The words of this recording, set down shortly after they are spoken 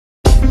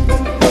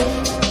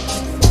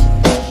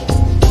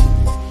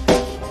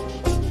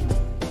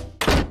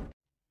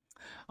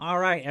All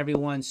right,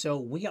 everyone. So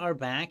we are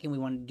back and we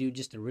wanted to do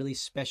just a really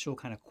special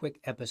kind of quick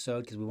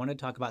episode because we wanted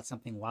to talk about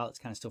something while it's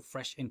kind of still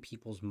fresh in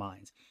people's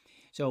minds.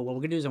 So what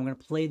we're going to do is I'm going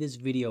to play this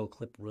video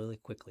clip really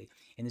quickly.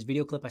 In this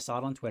video clip, I saw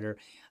it on Twitter.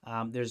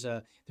 There's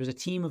a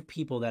team of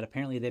people that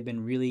apparently they've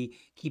been really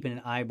keeping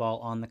an eyeball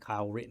on the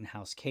Kyle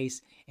Rittenhouse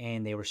case,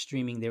 and they were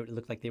streaming. It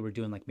looked like they were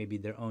doing like maybe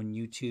their own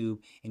YouTube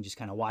and just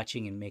kind of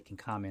watching and making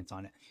comments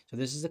on it. So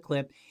this is a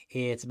clip.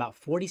 It's about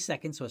 40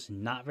 seconds, so it's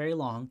not very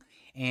long.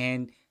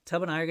 And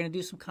Tub and I are going to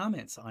do some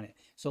comments on it.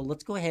 So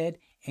let's go ahead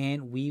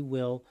and we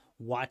will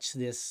watch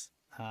this.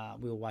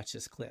 We'll watch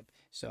this clip.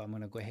 So I'm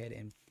going to go ahead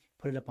and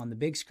put it up on the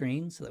big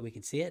screen so that we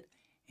can see it.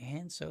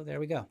 And so there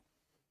we go.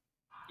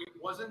 It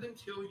wasn't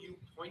until you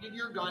pointed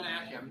your gun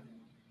at him,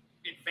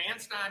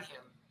 advanced on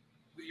him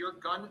with your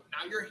gun,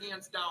 now your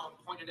hands down,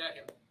 pointed at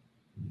him,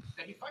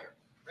 that he fired,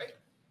 right?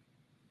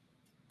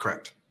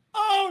 Correct.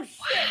 Oh,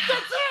 shit.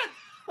 That's it.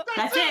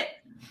 That's it.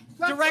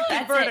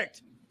 Directed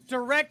verdict.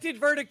 Directed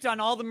verdict on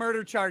all the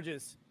murder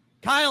charges.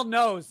 Kyle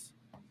knows.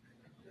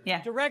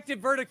 Yeah. Directed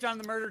verdict on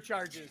the murder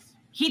charges.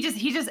 He just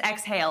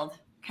exhaled.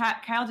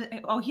 Kyle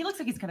he looks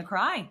like he's gonna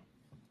cry.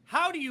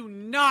 How do you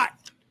not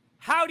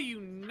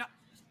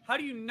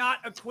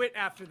acquit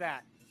after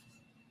that?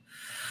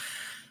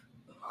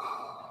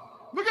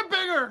 Look at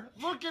bigger.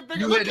 Look at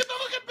bigger. Look at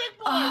big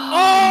boy.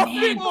 Oh, man.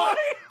 big boy.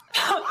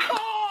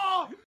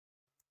 Oh.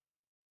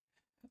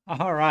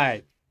 All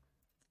right.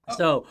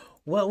 So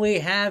what we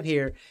have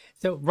here,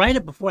 so right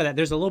up before that,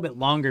 there's a little bit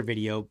longer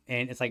video,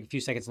 and it's like a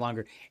few seconds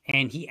longer.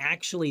 And he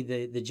actually,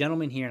 the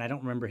gentleman here, and I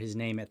don't remember his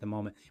name at the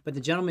moment, but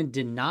the gentleman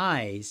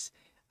denies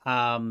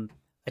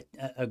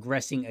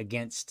aggressing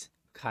against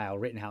Kyle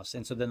Rittenhouse.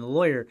 And so then the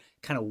lawyer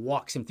kind of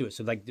walks him through it.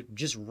 So like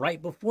just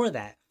right before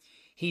that,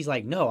 he's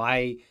like, no,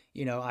 I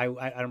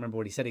don't remember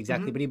what he said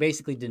exactly, but he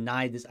basically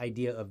denied this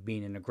idea of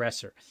being an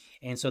aggressor.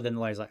 And so then the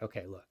lawyer's like,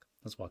 okay, look,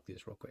 let's walk through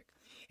this real quick.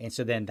 And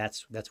so then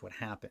that's what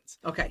happens.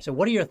 Okay. So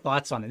what are your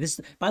thoughts on it? This,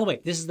 by the way,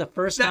 this is the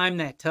first time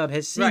that Tub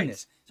has seen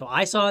this. So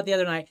I saw it the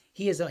other night.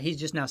 He's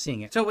just now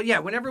seeing it. So yeah,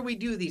 whenever we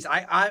do these,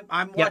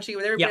 I'm watching it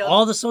with everybody. Yeah,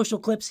 all the social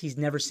clips he's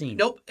never seen.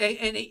 Nope.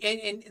 And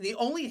the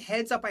only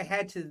heads up I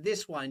had to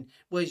this one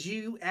was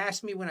you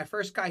asked me when I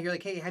first got here,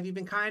 like, hey, have you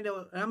been kind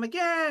of? And I'm like,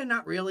 yeah,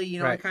 not really. You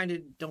know, I kind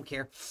of don't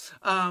care.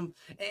 And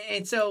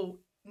so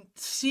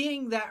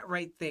seeing that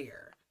right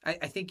there, I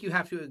think you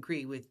have to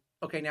agree with.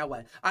 Okay, now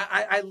what?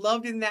 I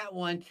loved in that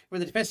one where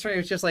the defense attorney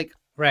was just like,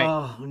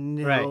 oh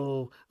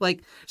no,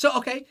 like so.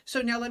 Okay,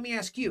 so now let me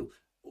ask you,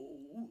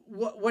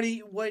 what are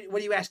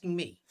you asking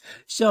me?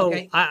 So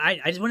okay.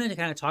 I just wanted to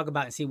kind of talk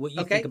about and see what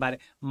you think about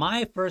it.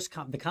 My first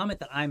the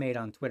comment that I made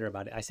on Twitter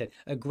about it, I said,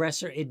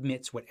 aggressor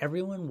admits what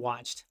everyone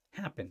watched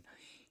happen.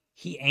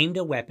 He aimed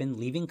a weapon,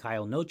 leaving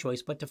Kyle no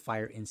choice but to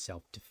fire in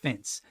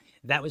self-defense.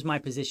 That was my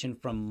position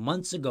from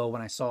months ago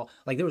when I saw,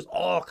 like, there was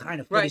all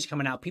kind of footage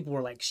coming out. People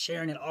were, like,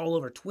 sharing it all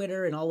over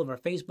Twitter and all over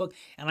Facebook.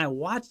 And I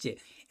watched it.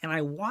 And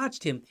I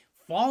watched him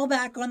fall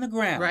back on the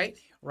ground.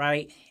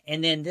 Right?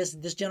 And then this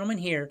gentleman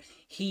here,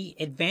 he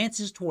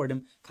advances toward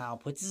him. Kyle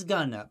puts his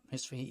gun up.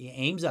 He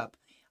aims up,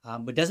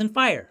 but doesn't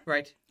fire.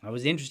 Right. That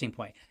was the interesting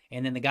point.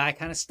 And then the guy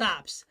kind of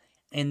stops.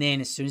 And then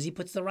as soon as he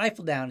puts the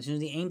rifle down, as soon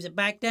as he aims it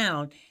back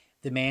down,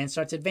 the man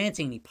starts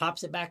advancing, and he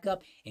pops it back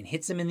up and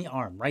hits him in the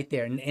arm right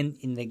there. And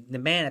the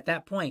man at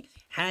that point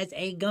has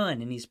a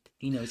gun, and he's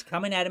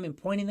coming at him and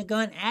pointing the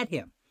gun at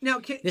him.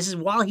 Now, this is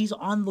while he's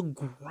on the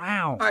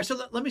ground. All right,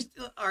 so let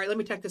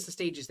me take this to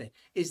stages then.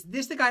 Is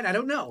this the guy? And I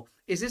don't know.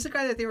 Is this the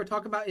guy that they were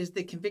talking about? Is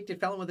the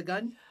convicted felon with a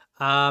gun?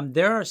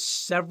 There are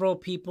several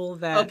people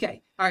that.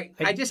 Okay, all right.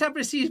 I just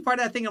happened to see part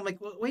of that thing. I'm like,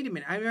 well, wait a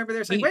minute. I remember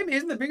there's like, wait a minute.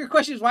 Isn't the bigger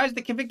question is why does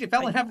the convicted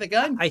felon have the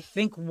gun? I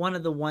think one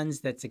of the ones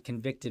that's a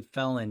convicted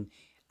felon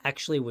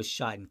actually was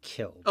shot and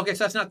killed. Okay,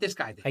 so that's not this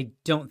guy then. I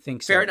don't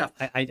think so. Fair enough.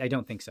 I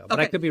don't think so, but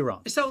I could be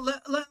wrong. So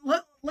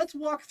let's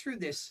walk through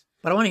this.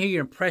 But I want to hear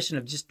your impression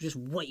of just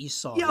what you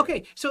saw. Yeah,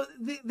 okay. So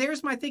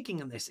there's my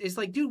thinking on this. Is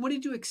like, dude, what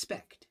did you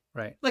expect?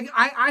 Right. Like,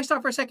 I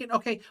saw for a second,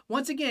 okay,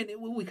 once again,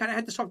 we kind of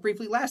had this talk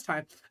briefly last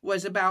time,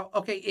 was about,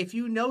 okay, if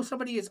you know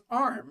somebody is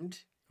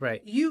armed,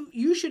 right,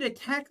 you should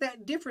attack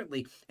that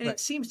differently. And it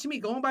seems to me,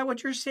 going by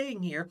what you're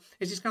saying here,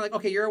 is just kind of like,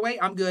 okay, you're away,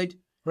 I'm good.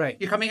 Right.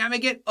 You're coming at me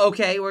again?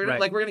 Okay, we're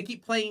going to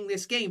keep playing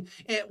this game.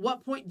 At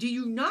what point do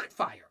you not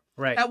fire?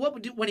 Right. At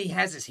what when he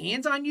has his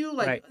hands on you?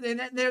 Like, then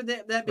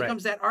that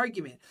becomes that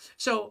argument.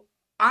 So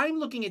I'm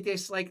looking at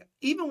this, like,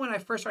 even when I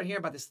first started hearing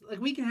about this, like,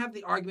 we can have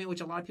the argument,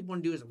 which a lot of people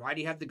want to do, is why do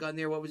you have the gun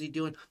there? What was he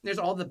doing? There's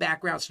all the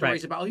background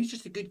stories about, oh, he's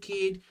just a good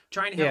kid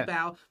trying to help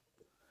out.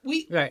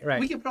 We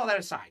can put all that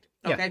aside,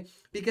 okay?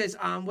 Because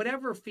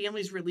whatever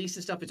families release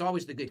and stuff, it's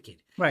always the good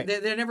kid. Right.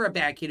 They're never a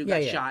bad kid who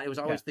got shot. It was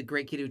always the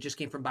great kid who just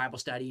came from Bible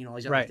study and all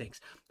these other things.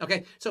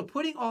 Okay, so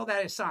putting all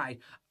that aside,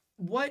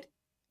 what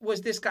was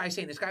this guy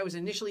saying? This guy was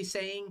initially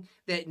saying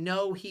that,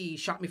 no, he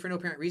shot me for no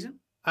apparent reason?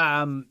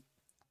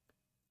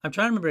 I'm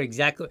trying to remember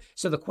exactly.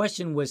 So the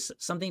question was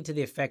something to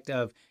the effect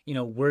of,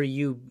 were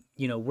you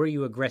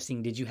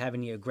aggressing? Did you have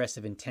any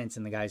aggressive intents?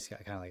 And the guy's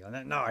kind of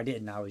like, no, I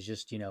didn't. I was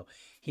just,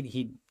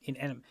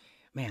 and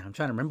man, I'm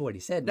trying to remember what he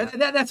said now.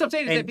 That's what I'm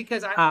saying. Is that And,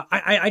 because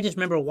I just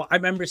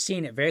remember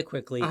seeing it very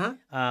quickly.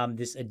 Uh-huh.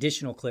 This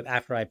additional clip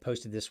after I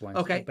posted this one.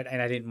 Okay.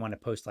 And I didn't want to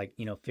post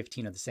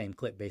 15 of the same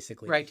clip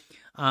basically. Right.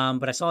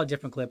 But I saw a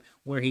different clip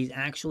where he's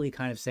actually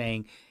kind of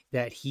saying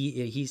that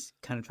he's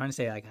kind of trying to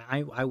say like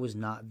I was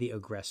not the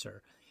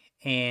aggressor,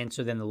 and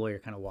so then the lawyer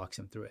kind of walks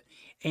him through it.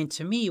 And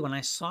to me, when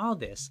I saw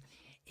this,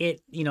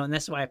 and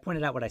that's why I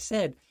pointed out what I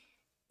said.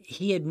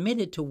 He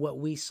admitted to what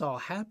we saw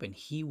happen.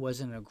 He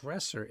was an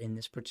aggressor in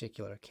this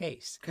particular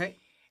case. Okay.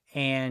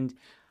 And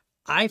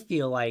I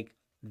feel like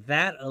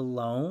that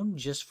alone,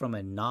 just from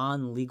a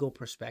non-legal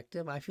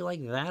perspective, I feel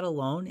like that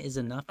alone is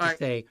enough to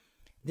say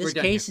this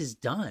case is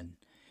done.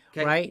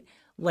 Okay. Right?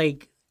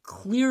 Like,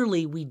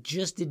 clearly we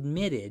just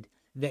admitted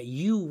that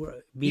you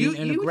were being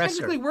an aggressor. You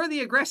technically were the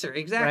aggressor.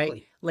 Exactly.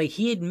 Right? Like,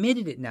 he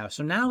admitted it now.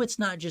 So now it's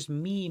not just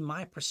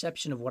my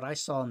perception of what I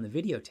saw in the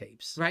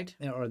videotapes. Right.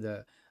 Or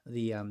the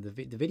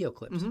video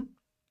clips.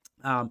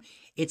 Mm-hmm.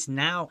 It's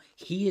now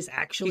he is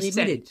actually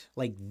admitted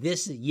like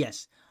this.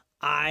 Yes,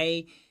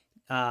 I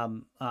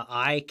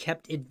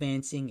kept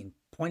advancing and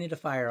pointed a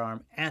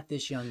firearm at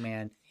this young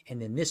man,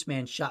 and then this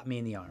man shot me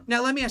in the arm.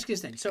 Now let me ask you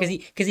this thing. So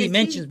because he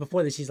mentions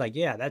before this, he's like,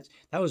 yeah, that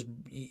was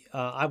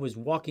I was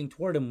walking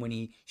toward him when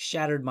he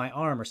shattered my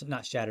arm, or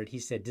not shattered. He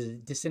said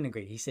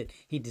disintegrated. He said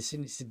he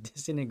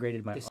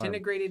disintegrated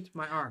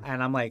my arm.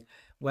 And I'm like,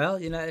 well,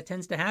 it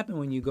tends to happen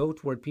when you go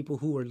toward people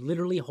who are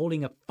literally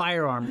holding a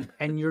firearm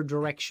in your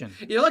direction.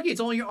 You're lucky it's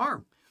only your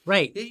arm.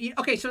 Right.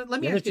 Okay, so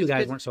let me ask you. The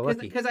other two guys weren't so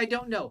lucky. Because I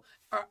don't know.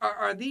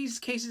 Are these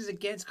cases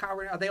against Kyle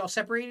Rittenhouse, are they all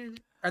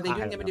separated? Are they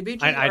doing them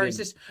individually? Or is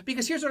this,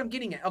 because here's what I'm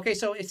getting at. Okay,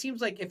 so it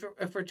seems like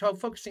if we're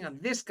focusing on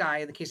this guy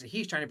in the case that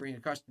he's trying to bring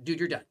across, dude,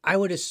 you're done. I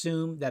would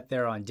assume that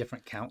they're on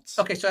different counts.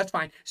 Okay, so that's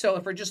fine. So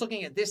if we're just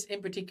looking at this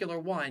in particular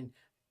one,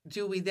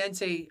 do we then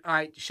say, all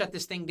right, shut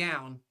this thing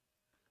down?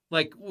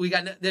 Like,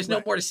 there's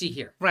no more to see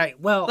here. Right.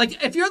 Well,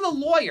 like if you're the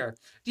lawyer,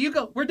 do you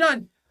go, we're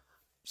done?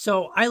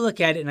 So I look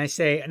at it and I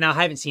say, now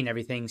I haven't seen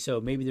everything, so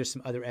maybe there's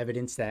some other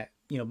evidence that,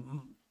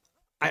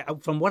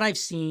 from what I've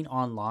seen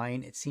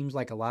online, it seems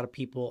like a lot of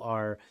people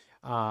are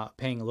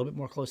paying a little bit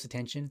more close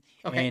attention.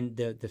 Okay. And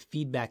the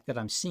feedback that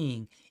I'm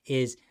seeing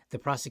is the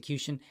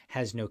prosecution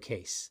has no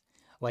case.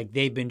 Like,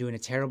 they've been doing a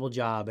terrible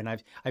job, and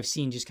I've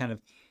seen just kind of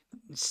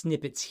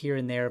snippets here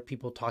and there,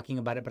 people talking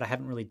about it, but I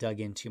haven't really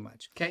dug in too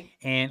much. Okay.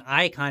 And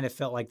I kind of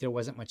felt like there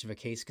wasn't much of a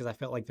case because I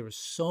felt like there was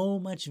so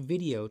much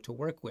video to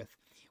work with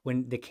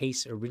when the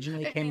case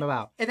originally came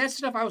about. And that's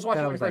stuff I was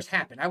watching when it first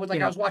happened. I was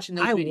like, I was watching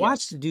those videos. I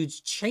watched the dudes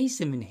chase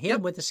him and hit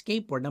him with a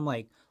skateboard. And I'm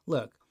like,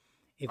 look.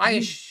 I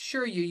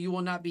assure you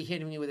will not be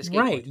hitting me with a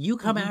skateboard. Right. You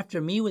come after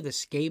me with a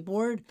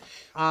skateboard.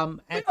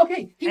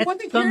 He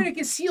wasn't carrying a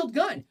concealed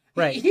gun.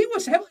 Right. He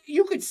was,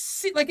 you could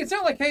see, like, it's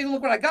not like, hey,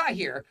 look what I got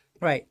here.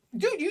 Right.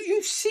 Dude,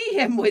 you see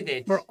him with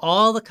it. For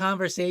all the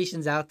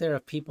conversations out there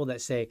of people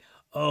that say,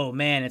 oh,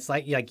 man, it's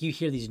like you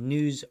hear these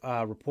news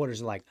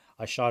reporters like,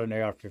 I shot an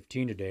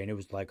AR-15 today, and it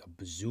was like a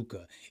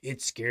bazooka.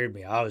 It scared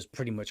me. I was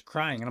pretty much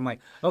crying. And I'm like,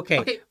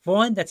 okay. For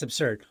one, that's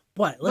absurd.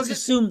 But let's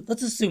assume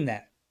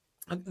that.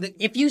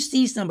 If you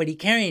see somebody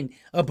carrying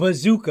a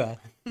bazooka,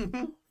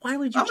 why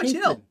would you chase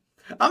them?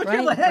 I'm gonna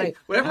chill. Hey,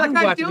 whatever that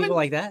guy's doing, people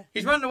like that.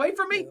 He's running away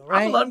from me.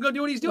 I'm gonna let him go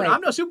do what he's doing.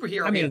 I'm no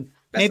superhero. I mean,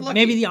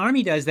 maybe the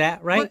army does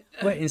that, right?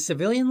 But in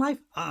civilian life,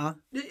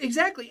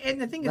 Exactly.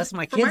 And the thing is, unless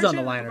my kids on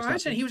the line or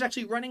something. He was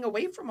actually running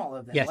away from all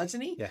of that,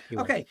 wasn't he? Yeah, he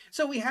was. Okay,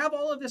 so we have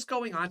all of this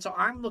going on. So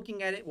I'm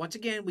looking at it once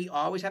again. We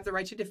always have the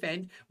right to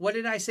defend. What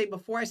did I say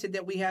before? I said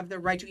that we have the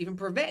right to even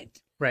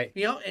prevent. Right.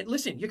 And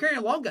listen, you're carrying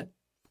a long gun.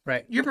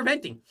 Right. You're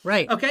preventing.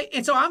 Right. Okay.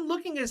 And so I'm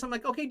looking at this. I'm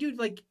like, okay, dude,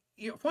 like,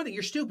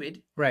 you're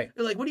stupid. Right.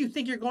 Like, what do you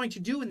think you're going to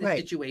do in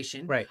this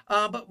situation? Right.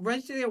 But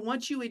right there,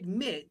 once you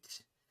admit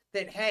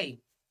that,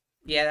 hey,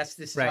 this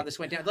is how this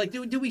went down. Like,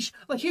 do we,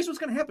 like, here's what's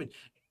going to happen.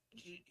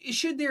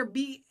 Should there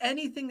be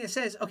anything that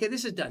says, okay,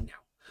 this is done now?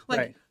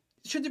 Like,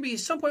 should there be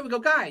some point we go,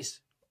 guys,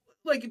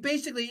 like,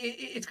 basically,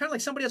 it's kind of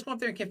like somebody else going up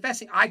there and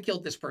confessing, I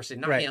killed this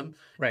person, not him.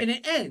 Right. And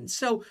it ends.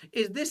 So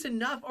is this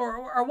enough,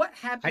 or what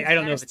happens? I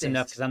don't know if it's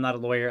enough because I'm not a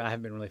lawyer. I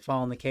haven't been really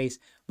following the case.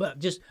 But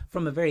just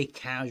from a very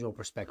casual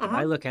perspective,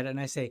 I look at it and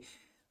I say,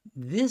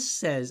 this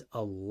says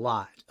a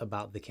lot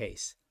about the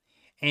case.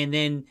 And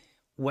then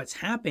what's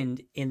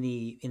happened in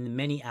the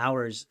many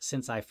hours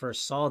since I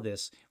first saw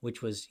this,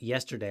 which was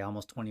yesterday,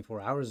 almost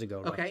 24 hours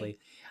ago, roughly.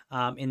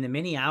 In the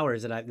many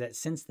hours that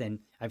since then,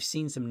 I've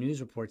seen some news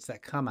reports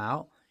that come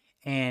out.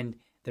 And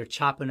they're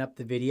chopping up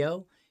the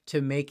video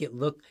to make it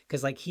look,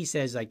 because like he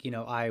says, like,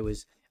 I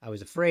was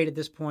afraid at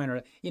this point,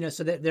 or,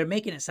 so they're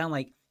making it sound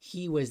like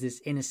he was this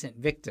innocent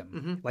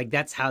victim. Like,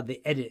 that's how the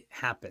edit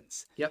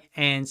happens. Yep.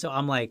 And so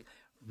I'm like,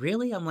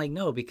 really? I'm like,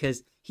 no,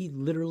 because he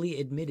literally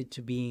admitted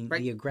to being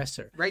the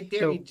aggressor. Right there,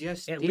 so he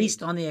just at did.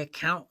 least on the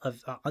account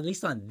of, at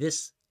least on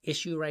this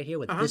issue right here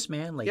with this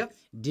man, like,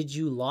 did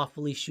you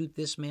lawfully shoot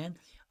this man?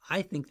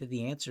 I think that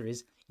the answer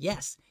is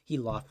yes, he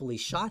lawfully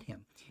shot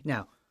him.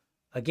 Now,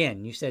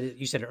 again, you said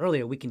it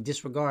earlier, we can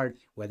disregard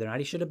whether or not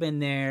he should have been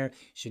there.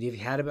 Should he have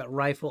had a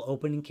rifle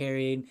open and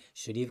carried?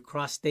 Should he have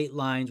crossed state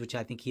lines, which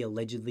I think he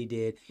allegedly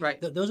did? Right.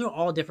 Those are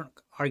all different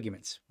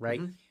arguments, right?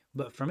 Mhm.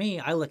 But for me,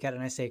 I look at it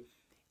and I say,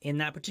 in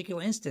that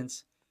particular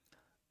instance,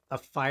 a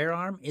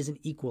firearm is an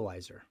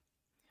equalizer.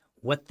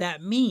 What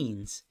that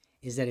means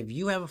is that if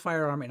you have a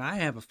firearm and I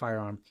have a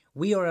firearm,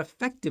 we are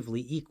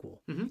effectively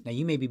equal. Mhm. Now,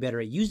 you may be better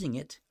at using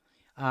it,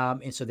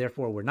 and so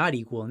therefore we're not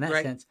equal in that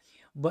Right. sense.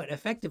 But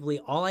effectively,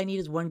 all I need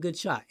is one good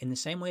shot, in the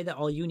same way that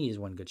all you need is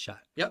one good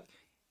shot. Yep.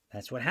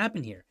 That's what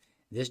happened here.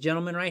 This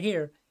gentleman right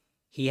here,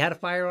 he had a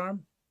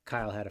firearm.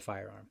 Kyle had a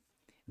firearm.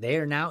 They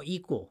are now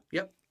equal.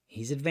 Yep.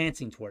 He's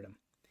advancing toward him.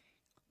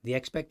 The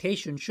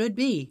expectation should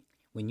be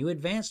when you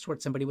advance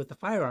toward somebody with a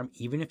firearm,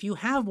 even if you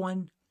have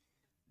one,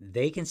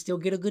 they can still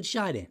get a good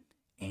shot in.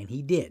 And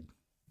he did.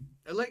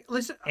 Like,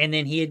 listen. And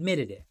then he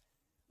admitted it,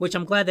 which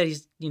I'm glad that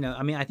he's,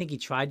 I mean, I think he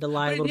tried to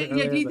lie a little bit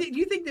Yeah, earlier. do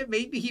you think that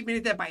maybe he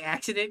admitted that by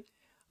accident?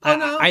 I- Oh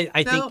no, I no?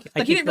 think- I like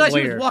think he didn't the realize he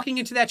lawyer- was walking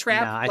into that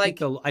trap. No,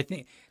 I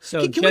think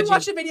so. Can we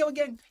watch the video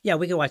again? Yeah,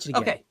 we can watch it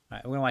again. Okay. All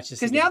right, we're gonna watch this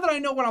Because again. now that I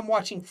know what I'm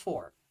watching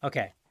for.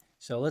 Okay,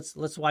 so let's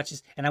watch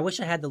this. And I wish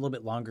I had the little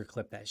bit longer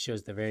clip that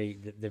shows the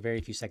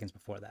very few seconds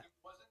before that.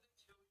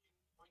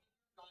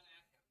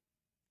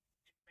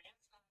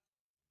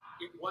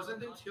 It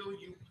wasn't until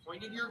you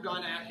pointed your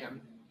gun at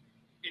him,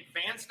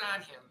 advanced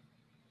on him,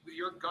 with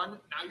your gun,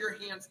 now your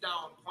hands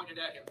down, pointed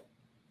at him,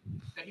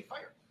 that he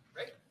fired,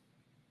 right?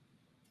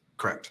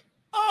 Correct.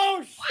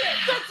 Oh shit!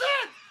 That's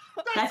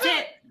it. That's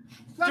it.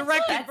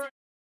 Directed. That's-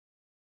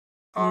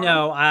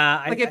 No,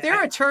 Like if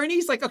they're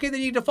attorneys, like okay,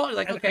 then you default.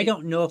 Like okay, I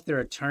don't know if they're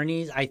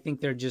attorneys. I think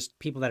they're just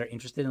people that are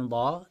interested in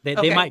law. They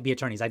Okay. might be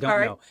attorneys. I don't All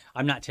right. know.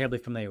 I'm not terribly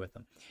familiar with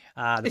them.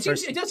 it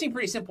does seem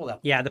pretty simple though.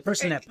 Yeah, the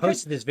person that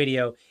posted this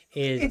video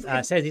is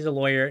says he's a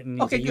lawyer and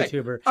he's Okay, a good.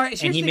 YouTuber, All right,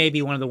 so and here's he the- may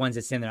be one of the ones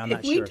that's in there. I'm If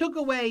not we sure. took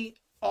away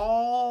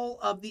all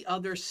of the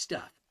other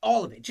stuff,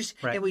 all of it,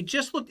 Right. and we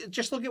just look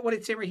at what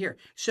it's saying right here.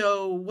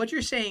 So what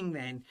you're saying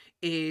then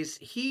is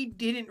he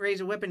didn't raise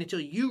a weapon until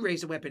you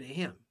raised a weapon at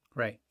him.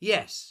 Right.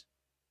 Yes.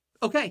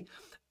 Okay.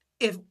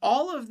 If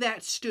all of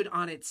that stood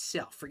on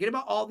itself, forget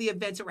about all the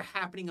events that were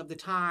happening of the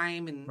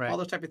time and Right. all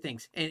those type of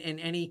things and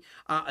any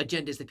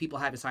agendas that people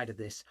have inside of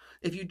this.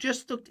 If you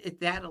just looked at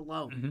that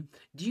alone, Mhm.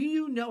 do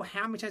you know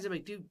how many times I'm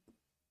like, dude,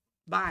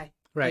 bye.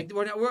 Right.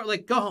 Like, we're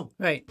like, go home.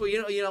 Right. Well,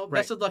 best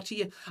Right. of luck to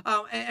you.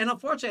 And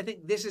unfortunately, I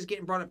think this is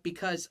getting brought up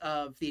because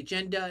of the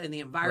agenda and the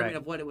environment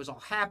Right. of what it was all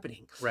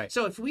happening. Right.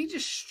 So if we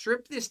just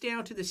strip this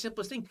down to the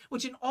simplest thing,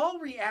 which in all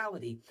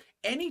reality,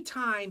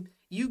 anytime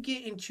you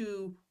get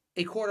into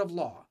a court of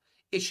law,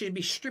 it should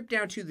be stripped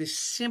down to the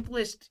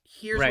simplest.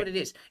 Here's Right. what it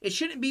is. It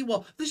shouldn't be,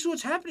 well, this is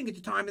what's happening at the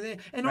time,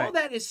 and all Right.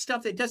 that is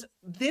stuff that does.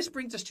 This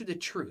brings us to the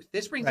truth.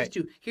 This brings us Right.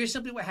 to here's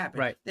simply what happened.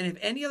 Right. Then if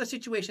any other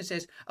situation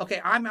says,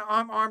 okay, I'm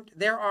armed,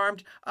 they're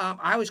armed,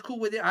 I was cool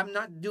with it, I'm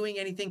not doing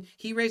anything.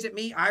 He raised at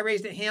me, I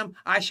raised at him,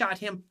 I shot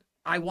him,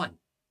 I won.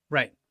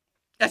 Right.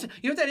 That's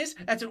you know what that is?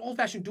 That's an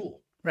old-fashioned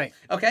duel. Right.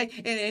 Okay,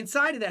 and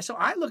inside of that, so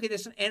I look at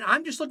this, and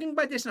I'm just looking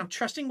by this, and I'm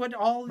trusting what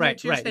all Right,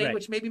 that you're right, saying, right.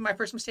 which maybe my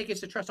first mistake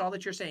is to trust all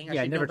that you're saying. I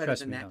Yeah, should never know better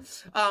trust than me,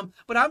 that.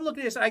 But I'm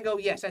looking at this, and I go,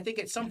 yes, I think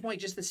at some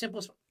point, just the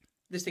simplest,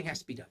 this thing has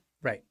to be done.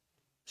 Right.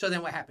 So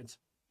then what happens?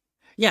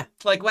 Yeah.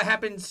 Like what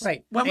happens?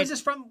 Right. When was And-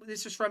 this from?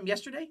 This was from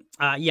yesterday.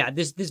 Yeah.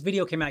 This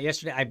video came out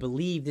yesterday. I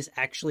believe this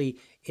actually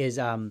is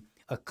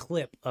a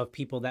clip of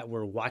people that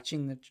were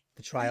watching the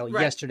trial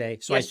Right. yesterday.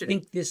 So Yesterday. I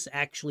think this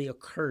actually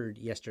occurred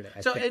yesterday.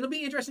 I So think. it'll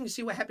be interesting to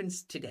see what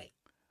happens today.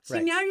 See,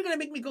 Right. now you're going to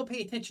make me go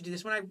pay attention to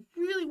this when I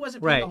really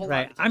wasn't paying a whole lot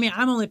Right. of I mean,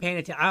 attention. I'm only paying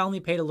attention. I only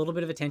paid a little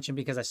bit of attention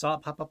because I saw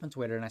it pop up on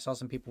Twitter, and I saw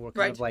some people were kind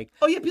Right. of like,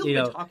 Oh yeah, people you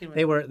have know, been talking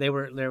about they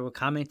were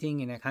commenting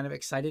in a kind of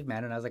excited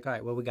manner, and I was like, all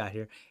right, what we got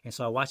here? And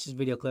so I watched this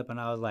video clip, and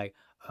I was like,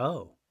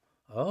 oh,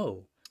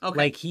 Okay.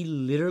 like he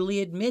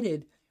literally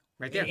admitted.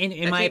 right there. In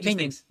That my changes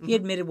opinion, things. he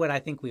admitted what I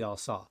think we all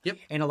saw. Yep.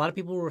 And a lot of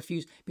people will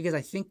refuse because I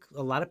think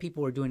a lot of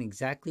people were doing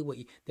exactly what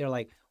they're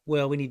like,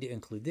 well, we need to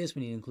include this, we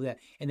need to include that.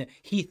 And then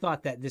he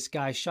thought that this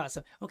guy shot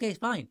some. Okay,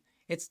 fine.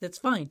 That's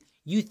fine.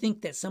 You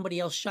think that somebody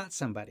else shot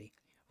somebody,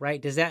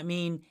 right? Does that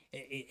mean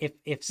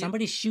if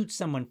somebody shoots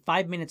someone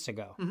 5 minutes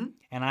ago Mhm.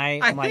 and I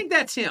I'm like, think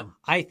that's him.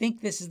 I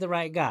think this is the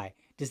right guy.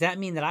 Does that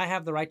mean that I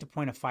have the right to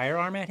point a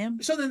firearm at him?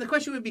 So then the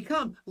question would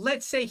become: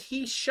 let's say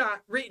he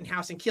shot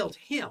Rittenhouse and killed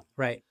him.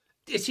 Right.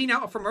 Is he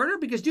now up for murder?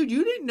 Because, dude,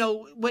 you didn't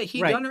know what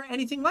he'd Right. done or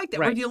anything like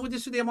that. Right. We're dealing with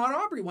this with the Ahmaud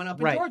Arbery one up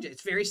in Right. Georgia.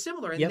 It's very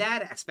similar in Yep.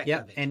 that aspect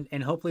Yep. of it.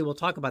 And hopefully we'll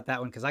talk about that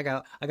one because I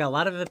got a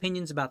lot of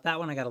opinions about that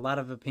one. I got a lot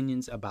of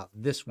opinions about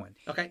this one.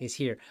 Okay. Is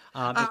here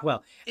as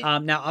well.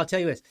 Now I'll tell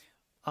you this.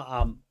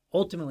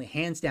 Ultimately,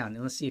 hands down,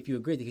 and let's see if you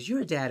agree because you're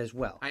a dad as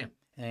well. I am.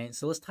 And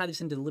so let's tie this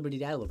into the Liberty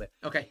Dad a little bit.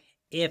 Okay.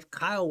 If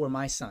Kyle were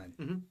my son,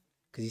 Mhm.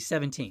 because he's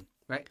 17,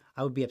 Right.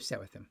 I would be upset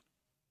with him.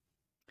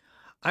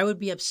 I would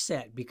be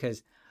upset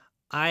because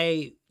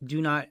I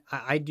do not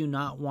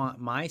want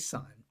my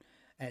son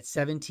at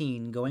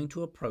 17 going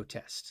to a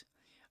protest,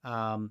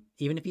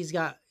 even if he's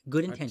got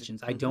good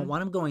intentions. I don't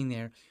want him going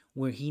there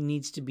where he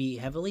needs to be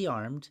heavily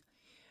armed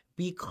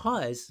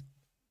because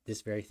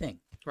this very thing.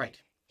 Right.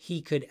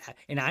 He could,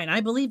 and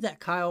I believe that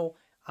Kyle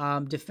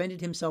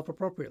defended himself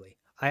appropriately.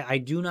 I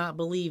do not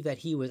believe that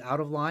he was out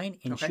of line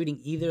in shooting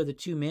either of the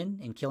two men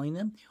and killing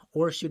them,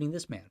 or shooting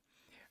this man.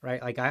 Right?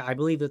 Like I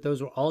believe that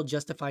those were all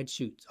justified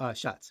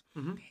shots.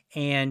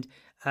 And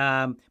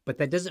but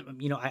that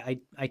doesn't,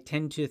 I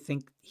tend to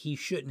think he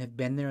shouldn't have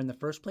been there in the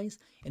first place.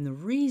 And the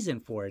reason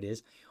for it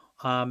is,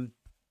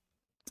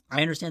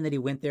 I understand that he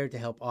went there to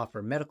help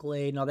offer medical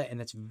aid and all that, and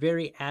that's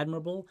very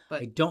admirable.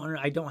 But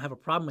I don't have a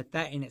problem with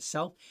that in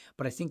itself.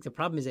 But I think the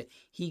problem is that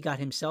he got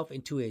himself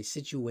into a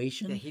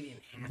situation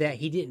that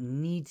he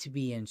didn't need to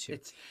be into.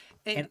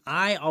 And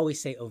I always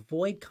say,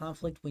 avoid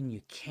conflict when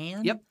you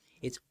can. Yep.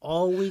 It's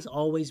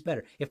always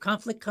better. If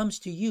conflict comes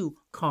to you,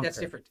 conquer. That's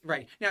different.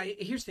 Right. Now,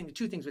 here's the thing,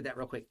 two things with that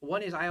real quick.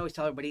 One is I always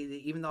tell everybody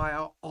that even though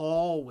I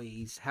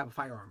always have a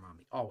firearm on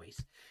me,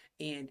 always.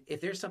 And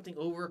if there's something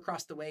over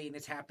across the way and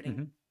it's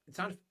happening, it's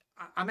not,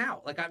 I'm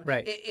out. Like I'm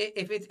right.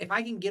 If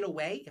I can get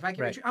away, if I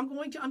can retreat,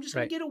 I'm just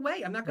going to get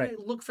away. I'm not going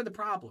to look for the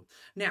problem.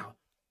 Now,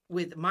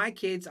 with my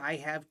kids, I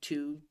have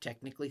two,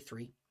 technically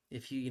three.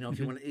 If you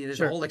want, there's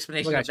a whole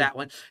explanation of that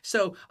one.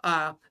 So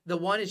the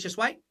one is just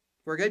white.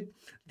 We're good.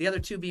 The other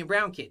two being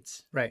brown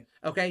kids. Right.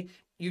 Okay.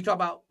 You talk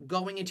about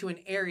going into an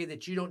area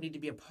that you don't need to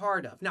be a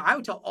part of. Now, I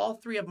would tell all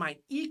three of mine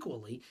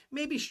equally,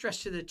 maybe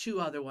stress to the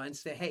two other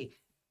ones that, hey,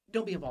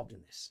 don't be involved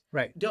in this.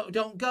 Right.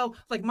 Don't go.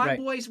 Like my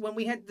boys, when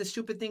we had the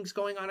stupid things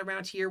going on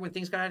around here, when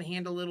things got out of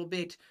hand a little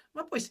bit,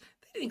 my boys,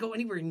 they didn't go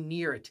anywhere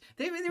near it.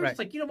 They were just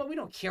like, you know what, we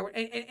don't care.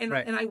 And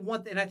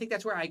I think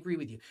that's where I agree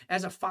with you.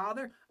 As a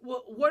father,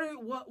 what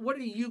are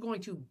you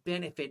going to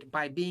benefit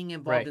by being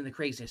involved in the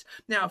craziness?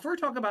 Now, if we're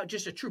talking about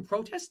just a true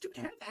protest, dude,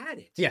 have at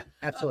it. Yeah,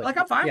 absolutely. Like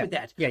I'm fine with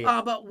that.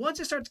 Yeah. But once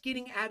it starts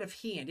getting out of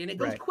hand and it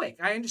goes quick,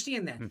 I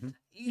understand that.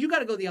 You got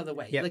to go the other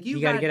way. Yeah, like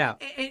you got to get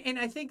out. And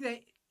I think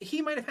that he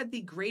might have had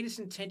the greatest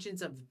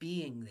intentions of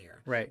being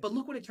there. Right. But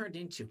look what it turned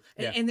into.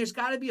 And there's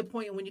got to be a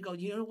point when you go,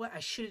 you know what? I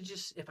should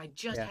have if I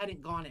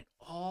hadn't gone at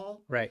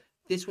all,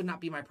 this would not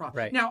be my problem.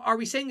 Right. Now, are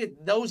we saying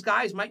that those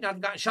guys might not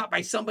have gotten shot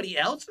by somebody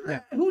else?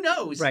 Who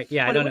knows? Right.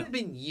 Yeah, but I don't it would know. have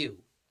been you.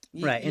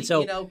 Right. And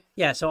so,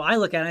 so I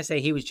look at it and I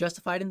say he was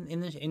justified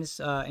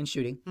in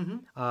shooting,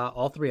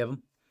 all three of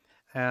them.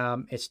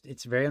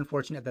 It's very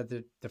unfortunate that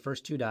the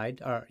first two died.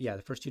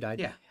 The first two died.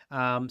 Yeah.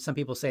 Some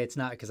people say it's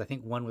not because I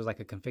think one was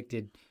like a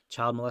convicted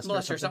child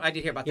molester. Or something. I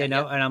did hear about that. And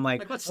I'm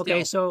like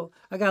okay, so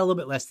I got a little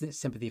bit less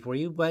sympathy for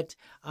you, but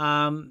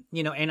and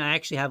I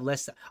actually have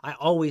less. I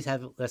always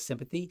have less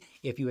sympathy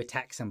if you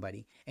attack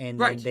somebody and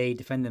they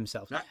defend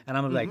themselves. Right. And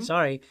I'm gonna be like,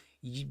 sorry,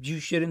 you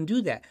shouldn't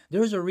do that.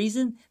 There's a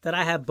reason that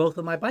I have both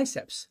of my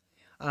biceps,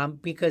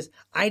 because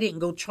I didn't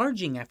go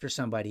charging after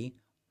somebody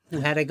who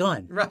had a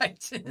gun.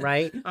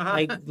 Right.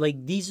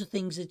 Like these are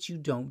things that you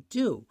don't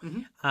do.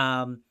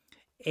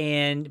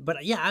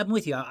 But yeah, I'm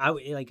with you. I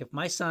like if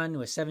my son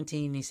was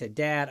 17 and he said,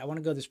 "Dad, I want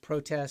to go to this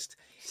protest."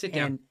 Sit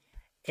down.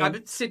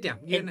 Sit down.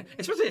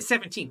 Especially at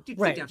 17. Dude,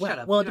 sit down. Shut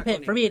up. Well,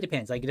 for me, it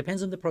depends. Like it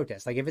depends on the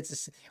protest. Like if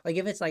it's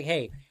like,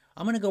 hey,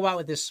 I'm going to go out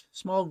with this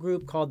small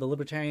group called the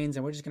Libertarians,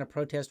 and we're just going to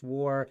protest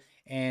war,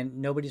 and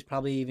nobody's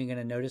probably even going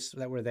to notice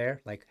that we're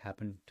there. Like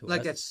happened to us.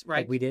 Like that's right.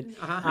 Like we did.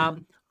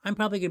 I'm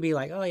probably going to be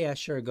like, oh yeah,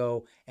 sure,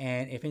 go.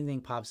 And if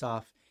anything pops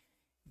off,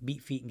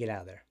 beat feet and get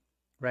out of there.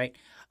 Right.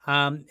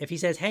 If he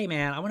says, hey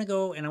man, I want to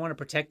go and I want to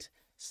protect,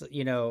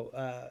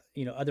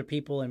 other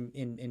people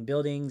in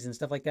buildings and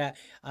stuff like that,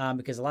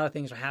 because a lot of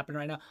things are happening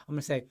right now. I'm going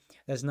to say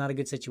that's not a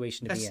good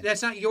situation to be in.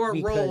 That's not your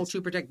role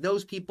to protect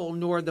those people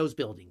nor those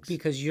buildings.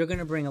 Because you're going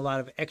to bring a lot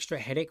of extra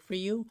headache for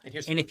you.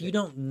 And if you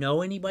don't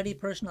know anybody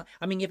personally,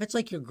 I mean, if it's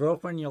like your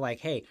girlfriend, you're like,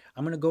 hey,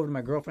 I'm going to go over to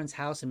my girlfriend's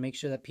house and make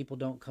sure that people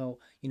don't go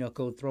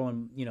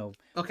throwing,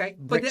 okay,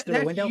 bricks through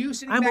the window. You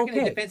sitting back in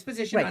a defense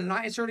position. I'm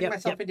not inserting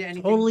myself into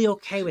anything. Totally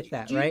okay with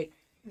that, right?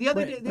 The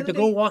other day, to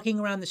go walking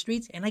around the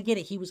streets, and I get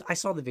it. I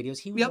saw the videos.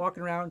 He was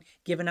walking around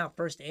giving out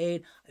first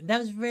aid. That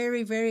was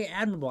very, very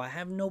admirable. I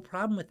have no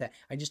problem with that.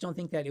 I just don't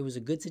think that it was a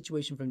good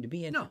situation for him to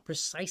be in.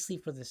 Precisely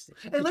for this.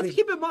 And let's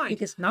keep in mind,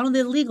 because not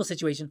only the legal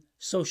situation,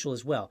 social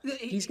as well.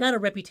 He's got a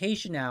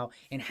reputation now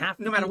in half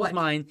the people's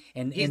mind,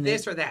 and he's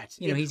this or that.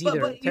 He's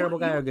either a terrible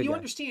guy or a good guy. You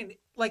understand?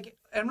 Like,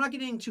 I'm not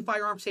getting into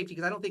firearm safety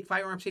because I don't think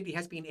firearm safety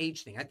has to be an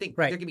age thing. I think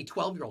there can be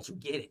 12-year-olds who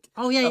get it.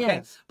 Oh yeah,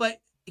 yeah. But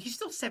he's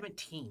still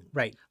 17.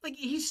 Right. Like,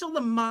 he's still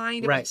the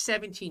mind of a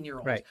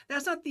 17-year-old. Right.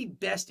 That's not the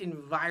best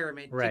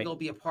environment to go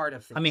be a part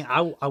of things. I mean,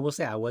 I will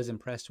say I was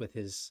impressed with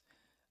his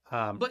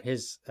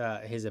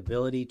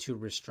ability to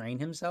restrain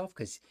himself,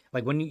 because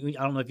like I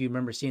don't know if you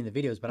remember seeing the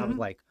videos, but I was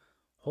like,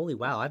 holy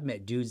wow, I've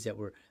met dudes that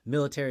were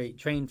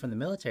trained from the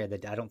military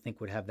that I don't think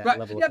would have that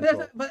level of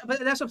control. But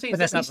that's what I'm saying. But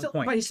that's not the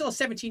point. But he's still a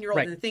 17-year-old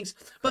and the things.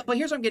 But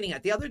here's what I'm getting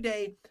at. The other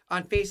day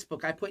on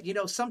Facebook, I put,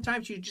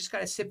 sometimes you just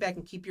got to sit back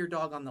and keep your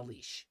dog on the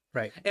leash.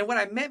 Right. And what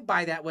I meant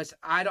by that was,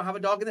 I don't have a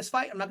dog in this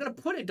fight. I'm not going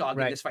to put a dog in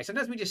Right. this fight.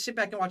 Sometimes we just sit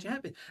back and watch it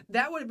happen.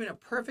 That would have been a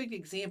perfect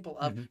example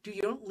of, dude,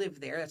 you don't live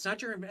there. That's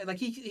not your, like,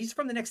 he's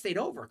from the next state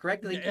over,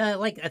 correct?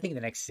 Like I think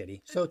the next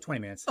city. So 20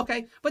 minutes.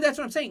 Okay, but that's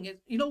what I'm saying.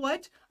 You know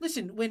what?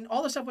 Listen, when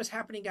all the stuff was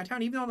happening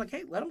downtown, even though I'm like,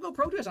 hey, let them go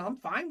protest, I'm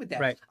fine with that.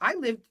 Right. I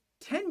lived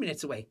 10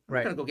 minutes away. I'm Right.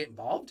 not going to go get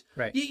involved.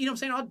 Right. You know what I'm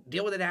saying? I'll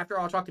deal with it after.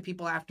 I'll talk to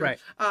people after. Right.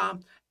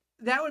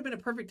 That would have been a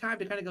perfect time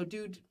to kind of go,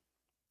 dude,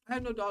 I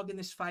have no dog in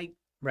this fight.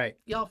 Right.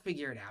 Y'all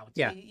figure it out.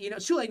 Yeah. You know,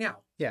 it's too late now.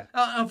 Yeah.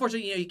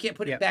 Unfortunately, you can't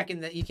put Yeah. it back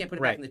in the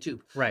back in the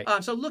tube. Right.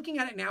 So looking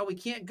at it now, we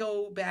can't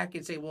go back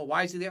and say, well,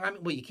 why is he there? I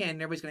mean, well, you can.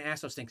 And everybody's going to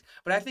ask those things.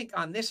 But I think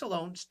on this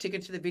alone,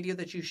 sticking to the video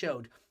that you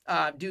showed,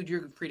 dude,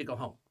 you're free to go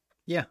home.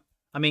 Yeah.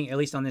 I mean, at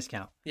least on this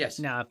count. Yes.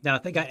 Now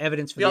if they got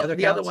evidence for The other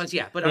other counts, ones,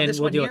 yeah. But on then this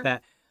we'll one deal here,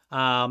 with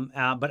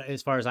that. But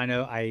as far as I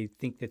know, I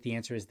think that the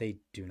answer is they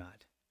do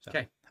not. So.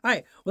 Okay. All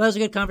right. Well, that was a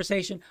good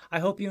conversation. I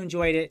hope you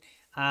enjoyed it.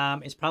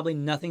 It's probably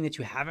nothing that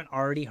you haven't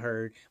already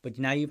heard, but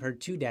now you've heard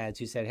two dads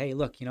who said, hey,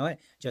 look, you know what?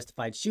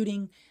 Justified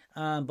shooting,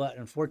 but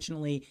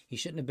unfortunately, he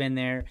shouldn't have been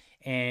there,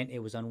 and it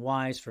was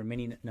unwise for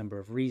many number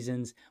of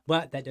reasons.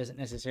 But that doesn't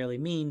necessarily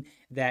mean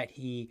that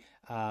he's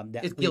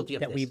guilty or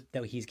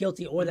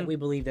that we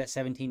believe that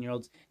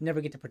 17-year-olds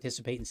never get to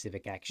participate in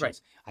civic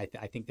actions. Right.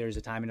 I think there's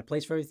a time and a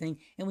place for everything,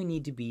 and we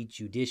need to be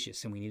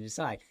judicious, and we need to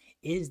decide,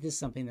 is this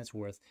something that's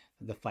worth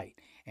the fight?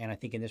 And I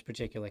think in this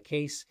particular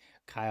case,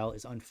 Kyle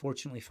is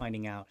unfortunately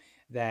finding out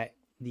that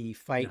the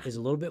fight is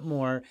a little bit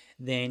more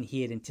than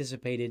he had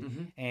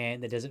anticipated,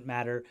 and that doesn't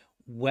matter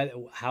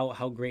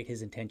how great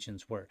his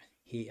intentions were.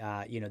 He,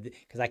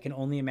 because I can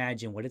only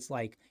imagine what it's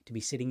like to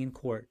be sitting in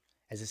court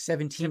as a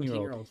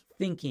 17-year-old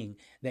thinking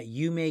that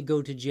you may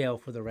go to jail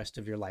for the rest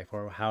of your life,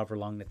 or however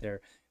long that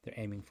they're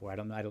aiming for. I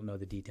don't know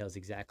the details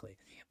exactly,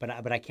 but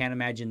I can't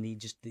imagine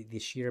the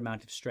sheer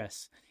amount of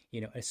stress,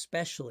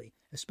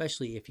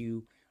 especially if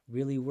you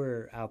really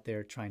were out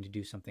there trying to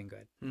do something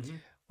good.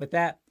 With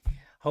that,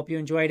 hope you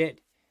enjoyed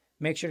it.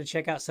 Make sure to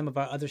check out some of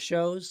our other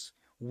shows.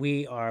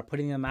 We are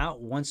putting them out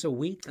once a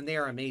week. And they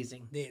are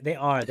amazing. They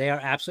are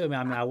absolutely.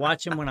 I mean, I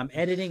watch them when I'm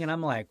editing, and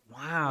I'm like,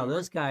 wow,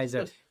 those guys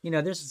are,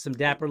 there's some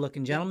dapper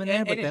looking gentlemen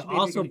there, but they're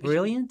also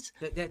brilliant.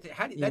 That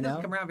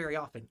doesn't come around very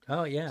often.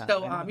 Oh, yeah.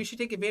 So you should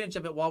take advantage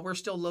of it while we're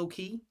still low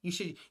key. You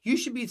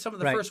should be some of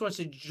the first ones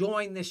to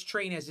join this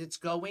train as it's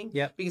going.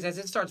 Yep. Because as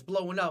it starts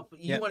blowing up,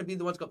 you want to be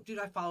the ones to go, dude,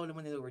 I followed them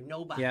when they were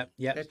nobody.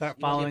 Yep. Start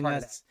following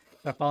us.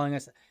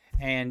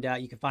 And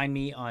you can find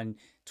me on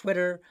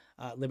Twitter,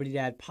 Liberty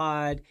Dad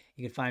Pod.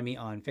 You can find me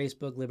on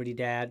Facebook, Liberty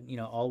Dad,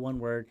 all one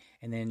word.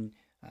 And then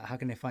how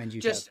can they find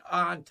you? Just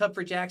on Tub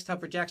for Jacks,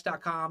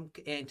 tubforjacks.com,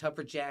 and Tub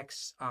for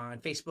Jacks on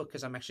Facebook,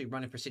 because I'm actually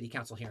running for city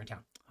council here in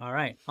town. All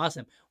right.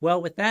 Awesome.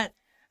 Well, with that,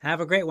 have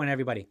a great one,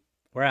 everybody.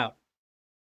 We're out.